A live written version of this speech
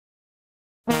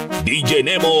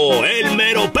DjNemo, el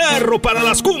mero perro para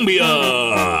las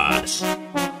cumbias.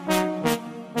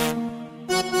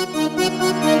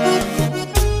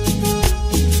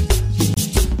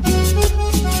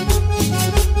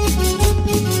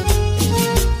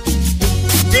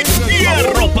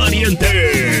 ¡Hierro,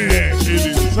 pariente!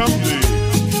 El ensamble,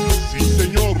 sí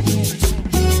señor.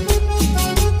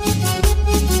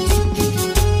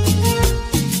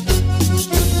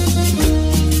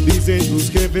 Dicen tus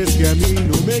jefes que a mí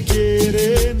no me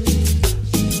quieren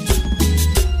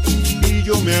y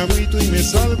yo me agüito y me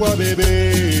salgo a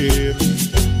beber.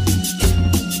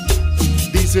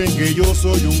 Dicen que yo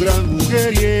soy un gran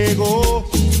mujeriego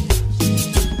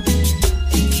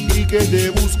y que te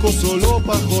busco solo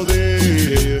pa'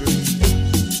 joder.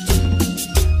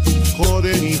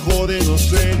 Joden y joden, no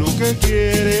sé lo que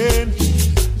quieren.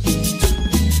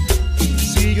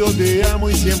 Si yo te amo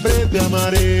y siempre te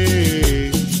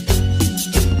amaré.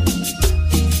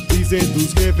 Dicen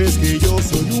tus jefes que yo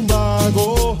soy un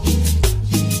vago,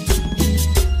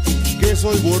 que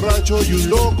soy borracho y un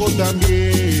loco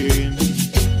también.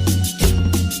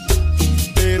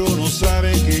 Pero no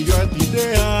saben que yo a ti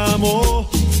te amo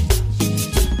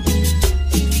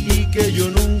y que yo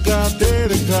nunca te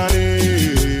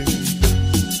dejaré.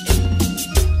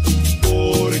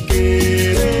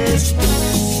 Porque eres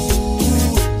tú,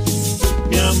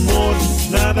 mi amor,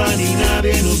 nada ni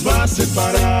nadie nos va a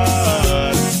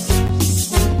separar.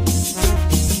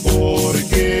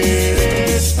 Porque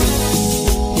eres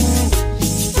tú,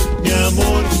 mi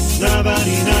amor, nada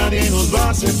ni nadie nos va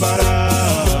a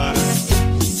separar.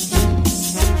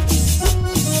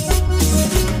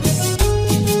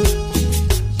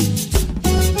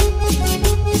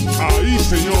 Ahí,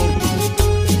 señor.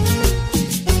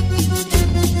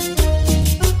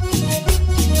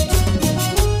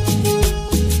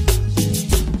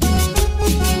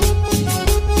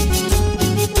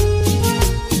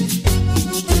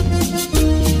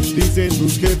 Dicen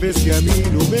tus jefes que a mí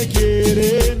no me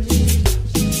quieren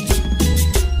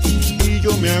y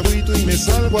yo me agüito y me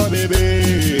salgo a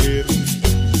beber.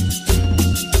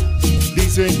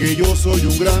 Dicen que yo soy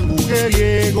un gran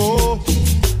mujeriego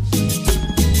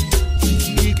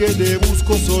y que te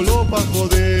busco solo pa'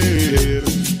 joder.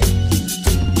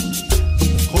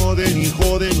 Joden y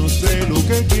joden, no sé lo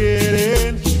que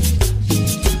quieren.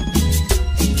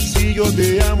 Si yo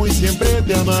te amo y siempre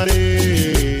te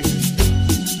amaré.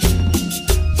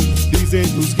 Dicen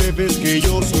tus jefes que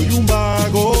yo soy un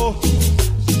vago,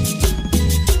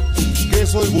 que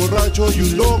soy borracho y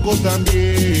un loco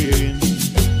también.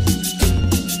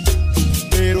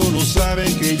 Pero no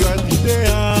saben que yo a ti te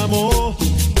amo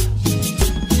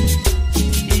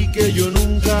y que yo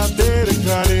nunca te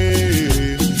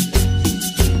dejaré.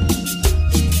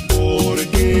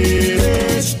 Porque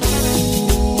eres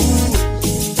tú,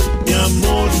 mi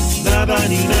amor, nada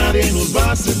ni nadie nos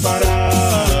va a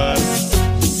separar.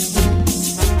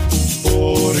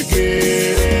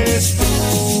 Porque eres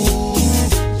tú,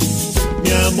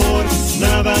 mi amor,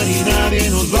 nada ni nadie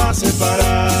nos va a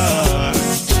separar.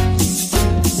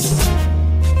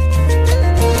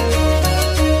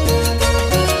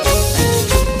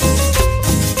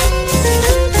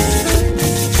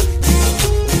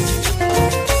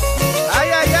 ¡Ay,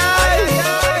 ay, ay!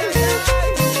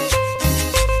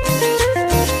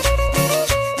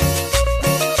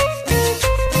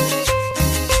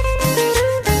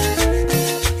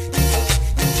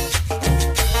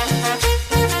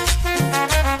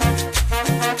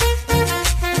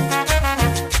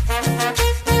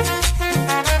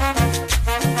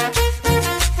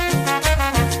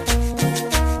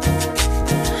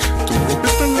 Tú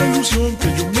rompiste la ilusión que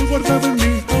yo me guardaba en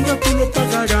mí. Ahora tú lo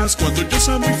pagarás cuando yo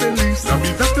sea muy feliz. La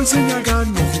vida te enseñará a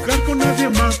no jugar con nadie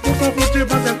más. Por favor,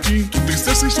 lleva de aquí tu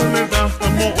tristeza y soledad,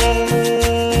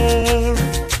 amor.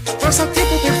 Pasa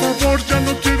tiempo, por favor, ya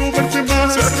no quiero verte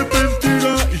más. Se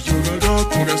arrepentirá y llorará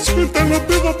corazón. Te lo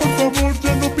pido, por favor,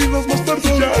 ya no pidas más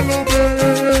perdón. Ya lo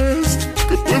ves,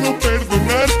 que puedo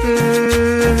perdonarte.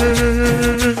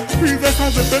 Y deja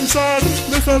de pensar,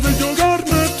 deja de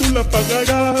llorarme. Tú la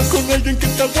pagarás con alguien que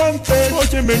te aguante.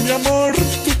 Óyeme, mi amor,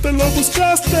 tú te lo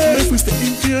buscaste. Me fuiste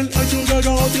infiel a llorar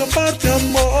a otra parte,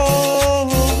 amor.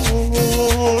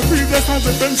 Y deja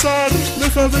de pensar,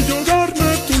 deja de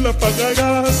llorarme. Tú la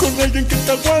pagarás con alguien que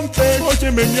te aguante.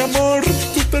 Óyeme, mi amor,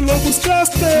 tú te lo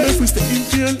buscaste. Me fuiste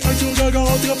infiel a llorar a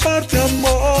otra parte,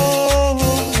 amor.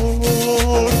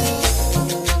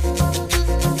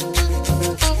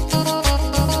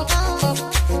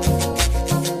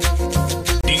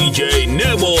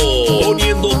 DjNemo,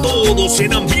 poniendo todos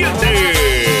en ambiente.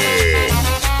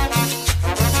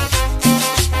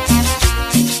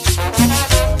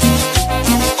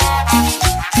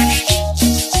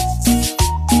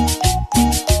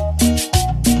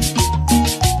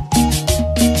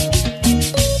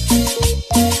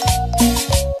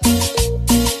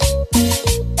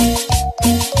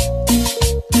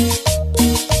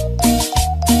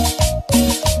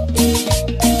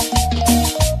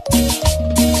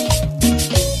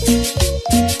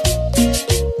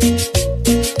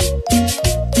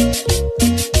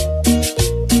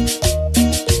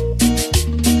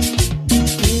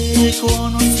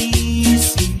 conocí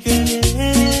sin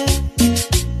querer,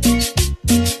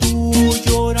 tú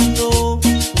llorando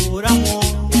por amor,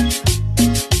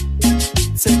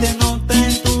 se te nota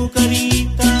en tu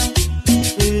carita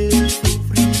el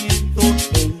sufrimiento,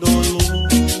 el dolor.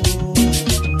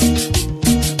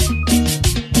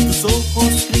 Tus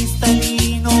ojos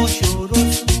cristalinos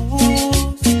llorosos,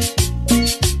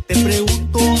 te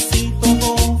pregunto si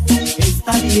todo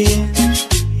está bien.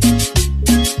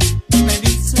 Me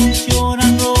dices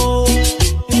llorando,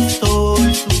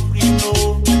 estoy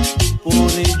sufriendo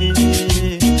por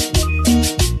él.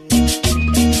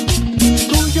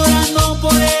 Tú llorando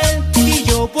por él y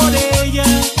yo por ella,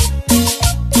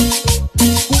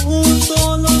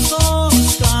 juntos los dos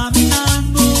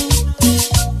caminando,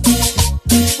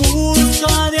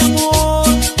 busca de amor,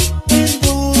 en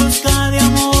busca de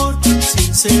amor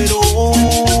sincero.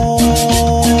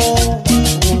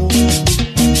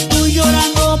 Tú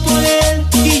llorando por él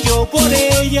y yo por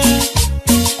ella,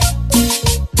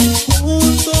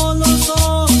 juntos los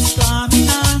dos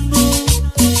caminando,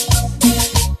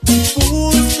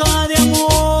 busca de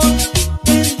amor,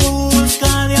 en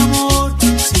busca de amor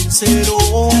sincero.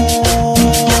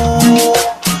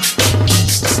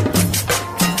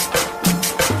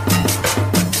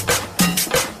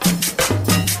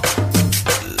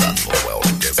 La nueva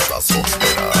orquesta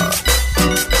sonidera.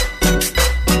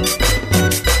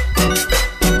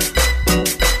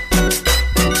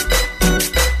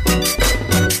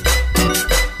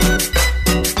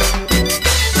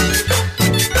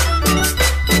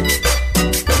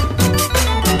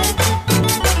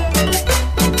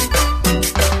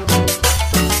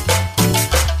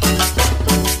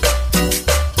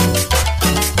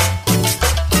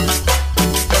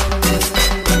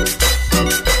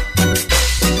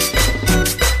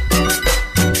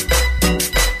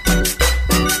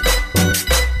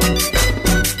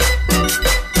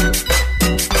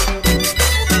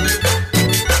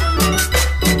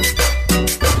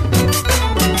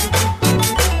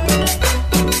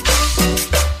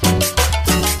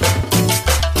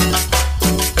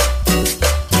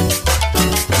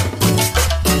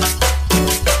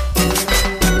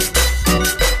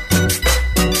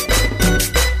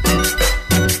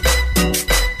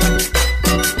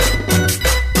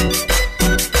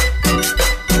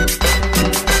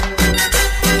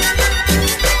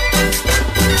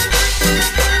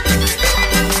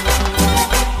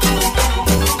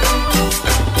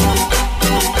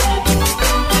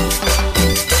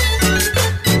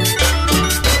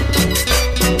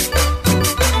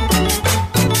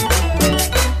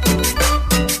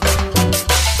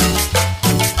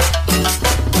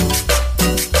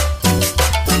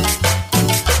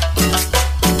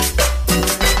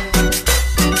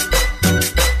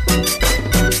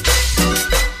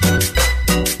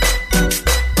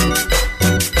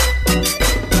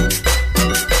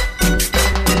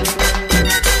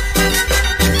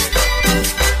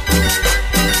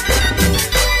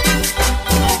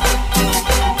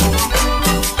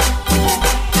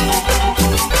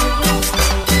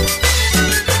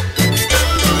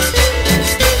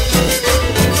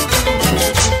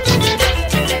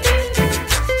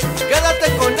 Quédate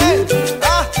con él.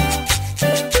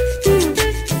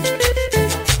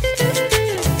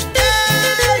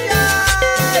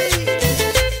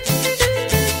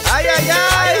 Ay, ay,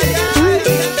 ay, ay,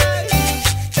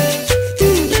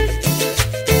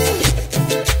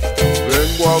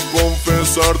 Vengo a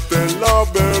confesarte la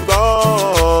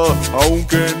verdad,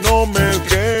 aunque no me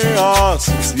creas,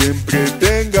 siempre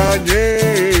te engañé.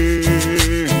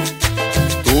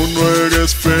 Tú no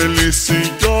eres feliz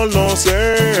y yo lo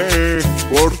sé,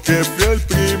 porque fui el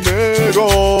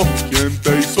primero quien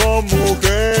te hizo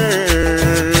mujer.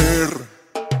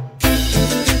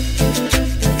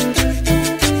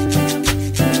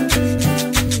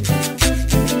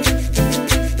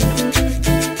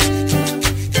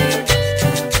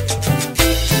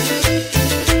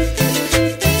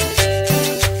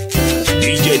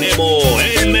 DjNemo,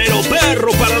 el mero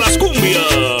perro para las cumbias.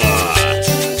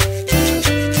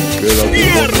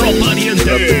 ¡Fierro, pariente!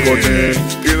 Quédate con él,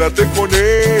 quédate con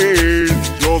él.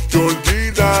 Yo te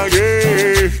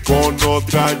olvidaré, con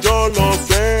otra yo lo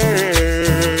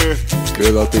sé.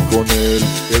 Quédate con él,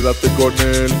 quédate con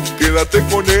él, quédate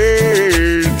con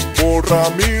él. Borra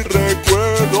mi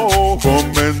recuerdo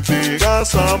con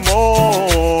mentiras,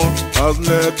 amor.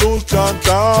 Hazle tus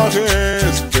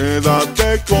chantajes,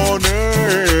 quédate con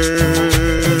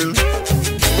él.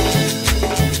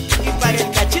 y para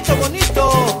el cachito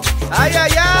bonito. Ay,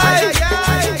 ay, ay, ay,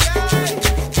 ay, ay.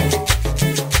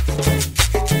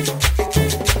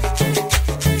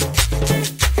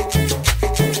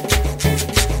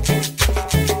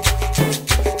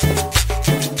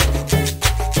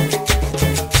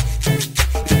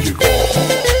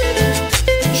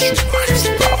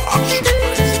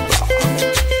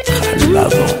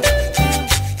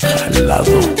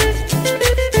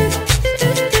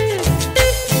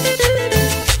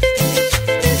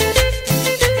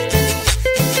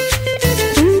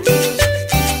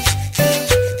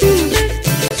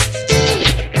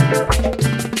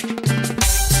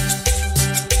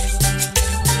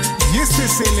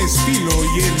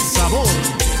 sabor.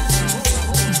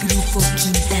 Grupo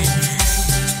Quintana.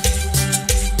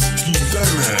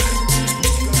 Quintana.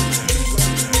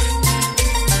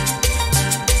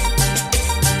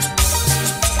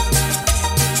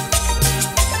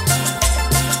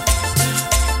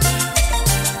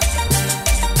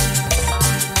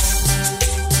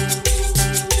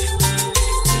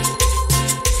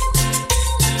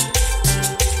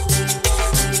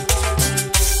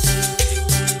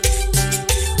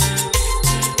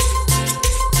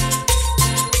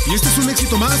 Y este es un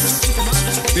éxito más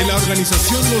de la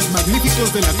organización Los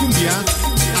Magníficos de la Cumbia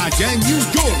allá en New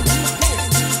York.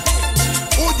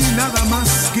 Oye nada más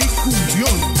que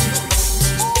cumbión.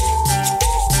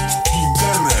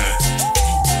 Quintana.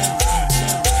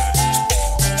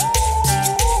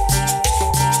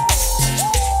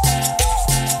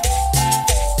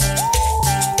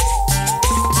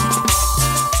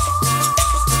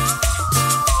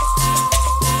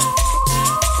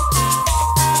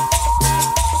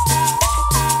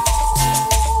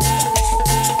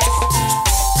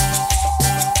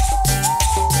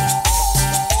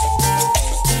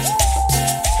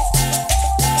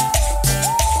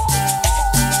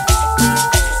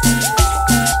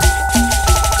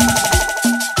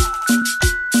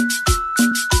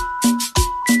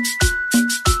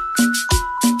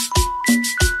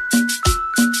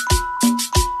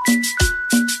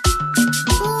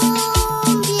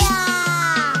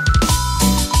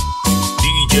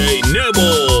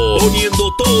 DjNemo,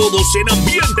 poniendo todos en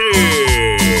ambiente.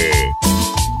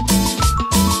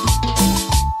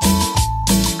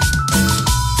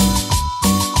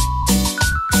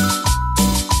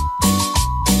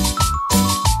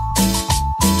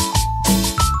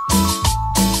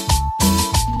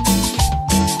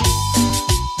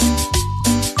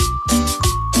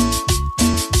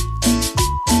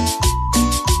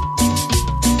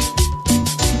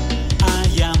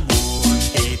 Ay, amor,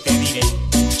 ¿qué te diré?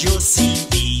 Yo sin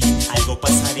ti algo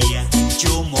pasaría.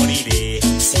 Yo moriré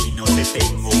si no te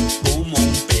tengo, como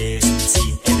un pez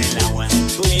sin en el agua.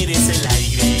 Tú eres el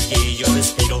aire que yo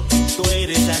respiro, tú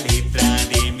eres la letra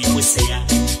de mi poesía.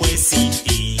 Pues sin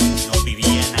ti no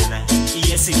diría nada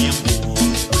y ese mi amor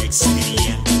no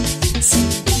existiría. Sin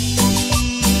ti,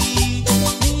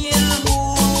 mi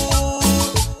amor,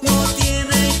 no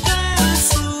tiene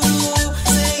caso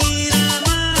seguir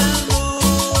amando.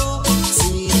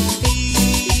 Sin ti.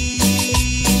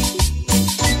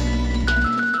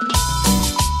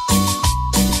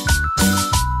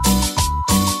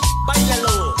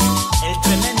 Báilalo, el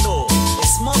tremendo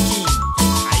Smoking,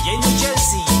 allá en New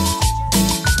Jersey.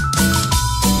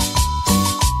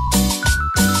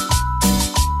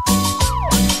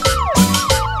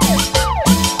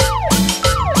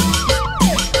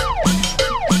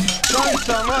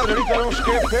 Santa madre, ahorita vemos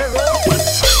qué pedo.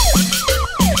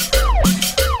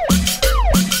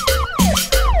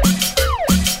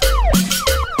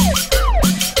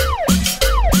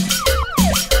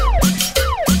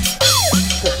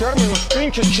 Que se armen los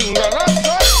pinches chingadazos.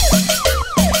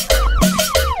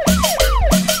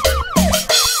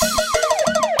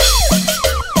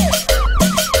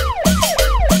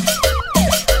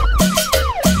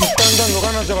 Me están dando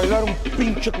ganas de bailar un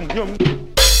pinche cumbión.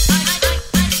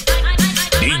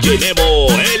 DjNemo,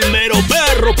 el mero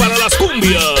perro para las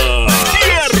cumbias.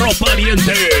 ¡Hierro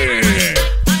pariente!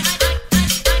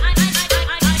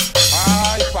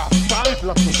 Ay, papá,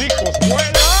 tus hijos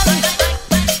vuelan.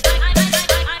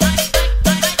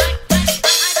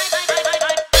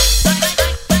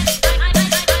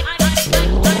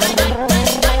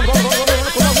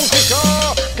 Con la música,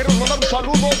 queremos mandar un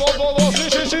saludo, sí,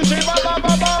 va,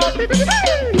 pi, pi, pi, pi.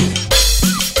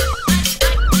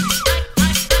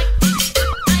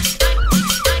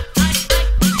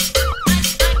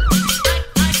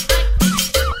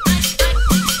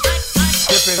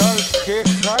 Qué pedal, qué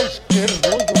highs, qué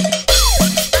rollo.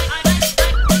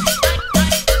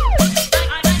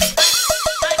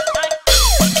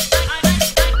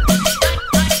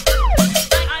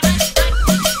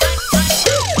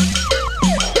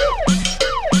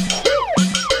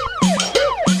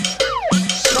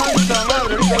 Santa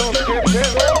madre, ahorita vemos qué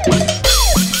pedo.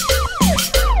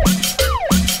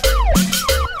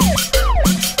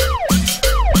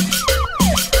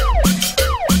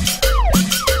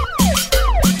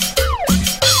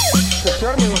 Que se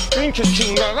armen los pinches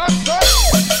chingadazos.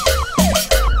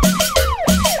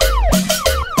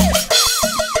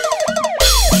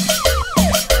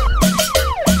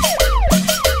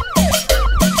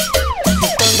 Me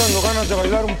están dando ganas de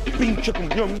bailar un pinche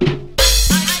cumbión.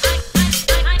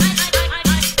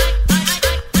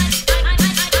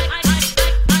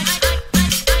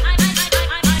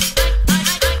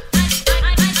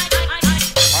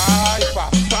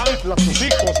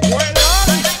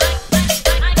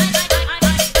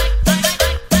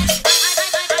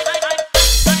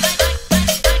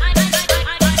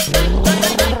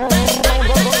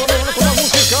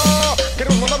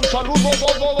 saludo,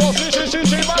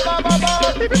 sí, va.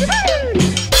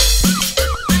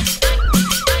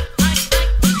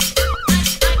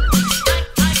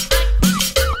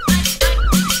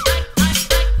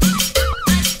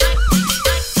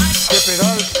 Qué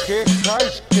pedal, qué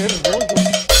highs, qué